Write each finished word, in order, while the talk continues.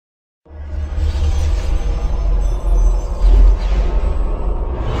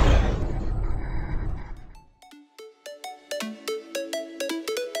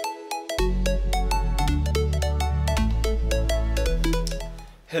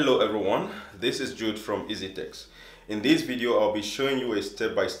Hello everyone, this is Jude from EasyTechs. In this video, I'll be showing you a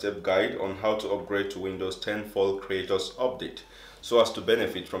step-by-step guide on how to upgrade to Windows 10 File Creators Update so as to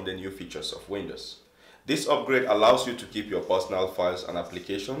benefit from the new features of Windows. This upgrade allows you to keep your personal files and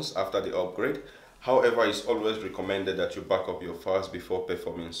applications after the upgrade. However, it's always recommended that you back up your files before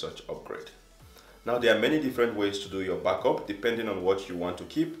performing such upgrade. Now, there are many different ways to do your backup depending on what you want to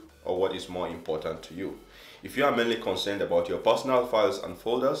keep or what is more important to you. If you are mainly concerned about your personal files and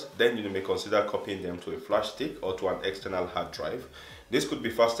folders, then you may consider copying them to a flash stick or to an external hard drive. This could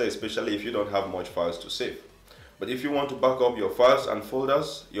be faster, especially if you don't have much files to save. But if you want to back up your files and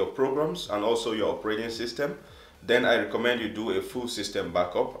folders, your programs, and also your operating system, then I recommend you do a full system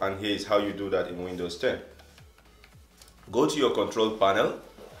backup, and here is how you do that in Windows 10. Go to your control panel.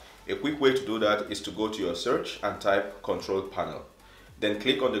 A quick way to do that is to go to your search and type control panel. Then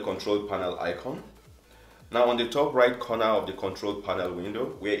click on the control panel icon. Now on the top right corner of the control panel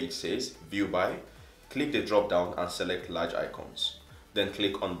window where it says View By, click the drop down and select large icons. Then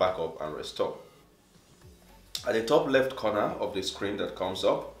click on Backup and Restore. At the top left corner of the screen that comes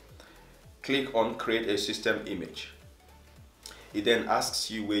up, click on Create a System Image. It then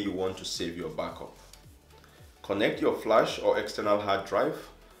asks you where you want to save your backup. Connect your flash or external hard drive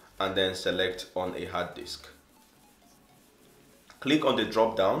and then select on a hard disk. Click on the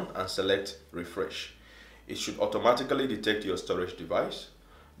drop down and select Refresh. It should automatically detect your storage device.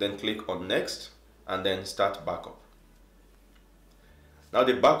 Then click on Next and then Start Backup. Now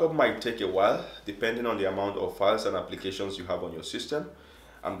the backup might take a while depending on the amount of files and applications you have on your system.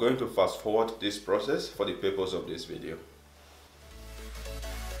 I'm going to fast forward this process for the purpose of this video.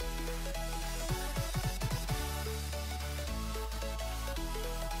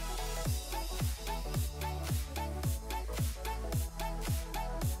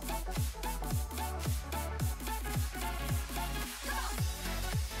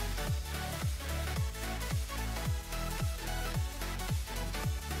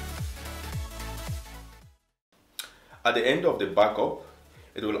 At the end of the backup,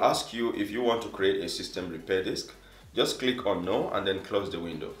 it will ask you if you want to create a system repair disk. Just click on No and then close the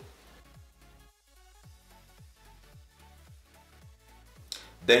window.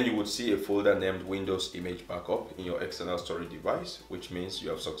 Then you would see a folder named Windows Image Backup in your external storage device, which means you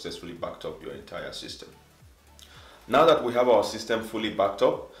have successfully backed up your entire system. Now that we have our system fully backed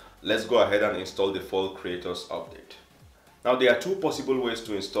up, let's go ahead and install the File Creators Update. Now there are two possible ways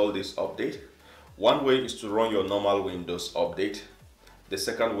to install this update. One way is to run your normal Windows update. The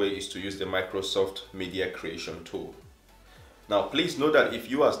second way is to use the Microsoft Media Creation tool. Now please note that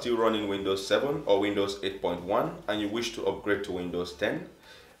if you are still running Windows 7 or Windows 8.1 and you wish to upgrade to Windows 10,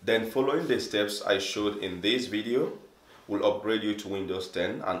 then following the steps I showed in this video will upgrade you to Windows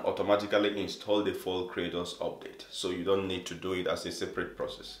 10 and automatically install the File Creators Update, so you don't need to do it as a separate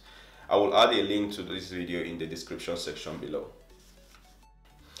process. I will add a link to this video in the description section below.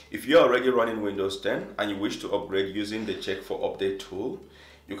 If you are already running Windows 10 and you wish to upgrade using the Check for Update tool,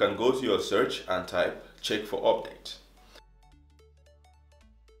 you can go to your search and type Check for Update.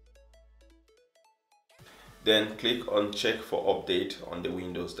 Then click on Check for Update on the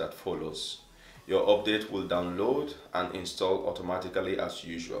windows that follows. Your update will download and install automatically as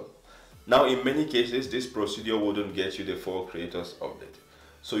usual. Now in many cases, this procedure wouldn't get you the File Creators Update,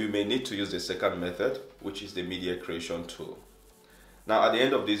 so you may need to use the second method, which is the Media Creation tool. Now at the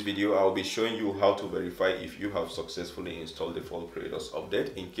end of this video, I will be showing you how to verify if you have successfully installed the File Creators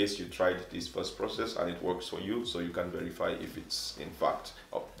Update in case you tried this first process and it works for you, so you can verify if it's in fact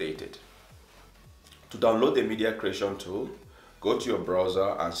updated. To download the Media Creation tool, go to your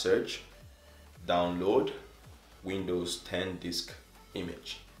browser and search Download Windows 10 Disk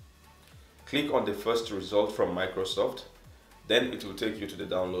Image. Click on the first result from Microsoft, then it will take you to the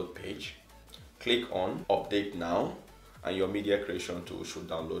download page. Click on Update Now, and your Media Creation tool should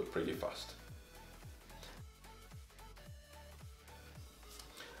download pretty fast.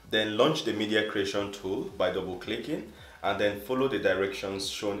 Then launch the Media Creation tool by double-clicking and then follow the directions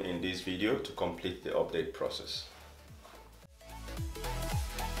shown in this video to complete the update process.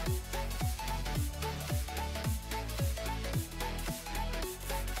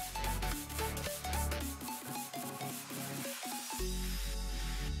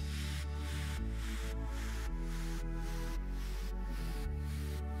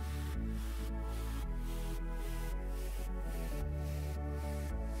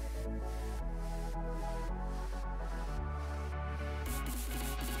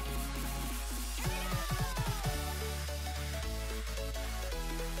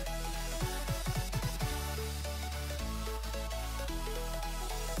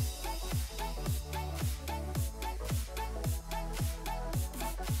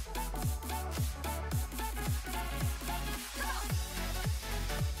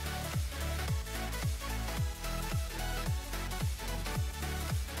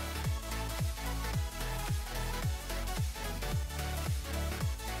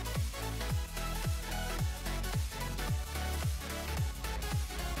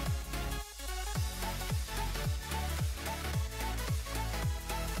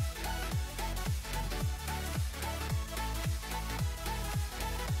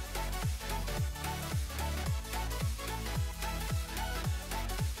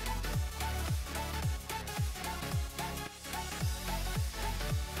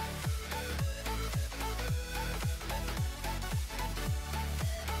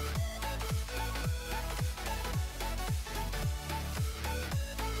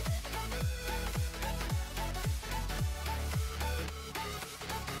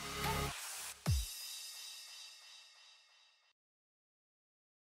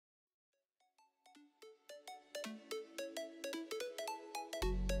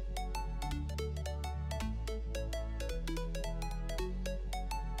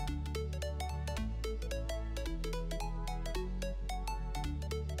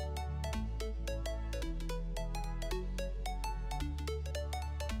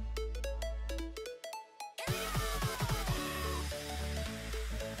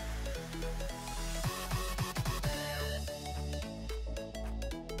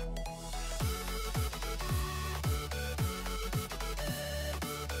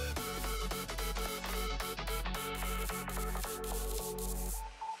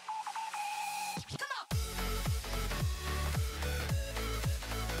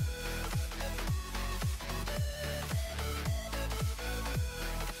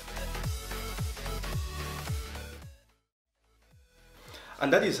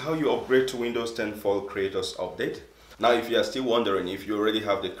 And that is how you upgrade to Windows 10 Fall Creators Update. Now, if you are still wondering if you already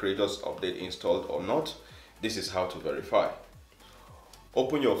have the Creators Update installed or not, this is how to verify.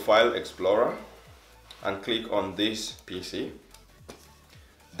 Open your File Explorer and click on this PC.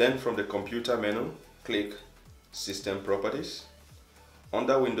 Then from the computer menu, click System Properties.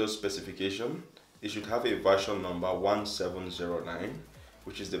 Under Windows Specification, it should have a version number 1709,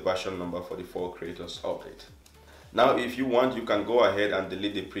 which is the version number for the Fall Creators Update. Now, if you want, you can go ahead and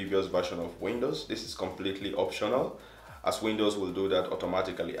delete the previous version of Windows. This is completely optional, as Windows will do that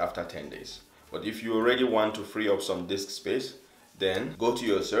automatically after 10 days. But if you already want to free up some disk space, then go to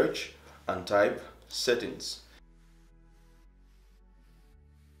your search and type Settings.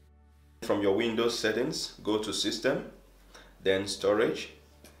 From your Windows settings, go to System, then Storage,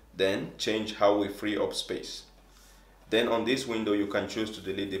 then change how we free up space. Then on this window, you can choose to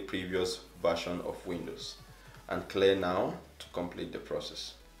delete the previous version of Windows and clear now to complete the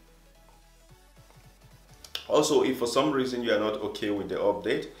process. Also, if for some reason you are not okay with the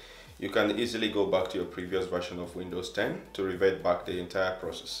update, you can easily go back to your previous version of Windows 10 to revert back the entire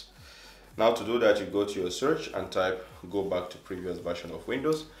process. Now, to do that, you go to your search and type go back to previous version of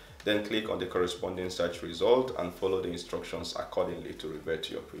Windows, then click on the corresponding search result and follow the instructions accordingly to revert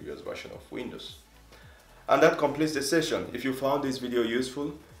to your previous version of Windows. And that completes the session. If you found this video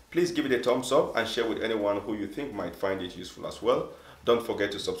useful, please give it a thumbs up and share with anyone who you think might find it useful as well. Don't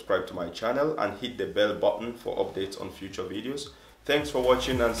forget to subscribe to my channel and hit the bell button for updates on future videos. Thanks for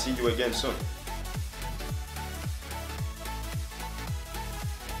watching and see you again soon.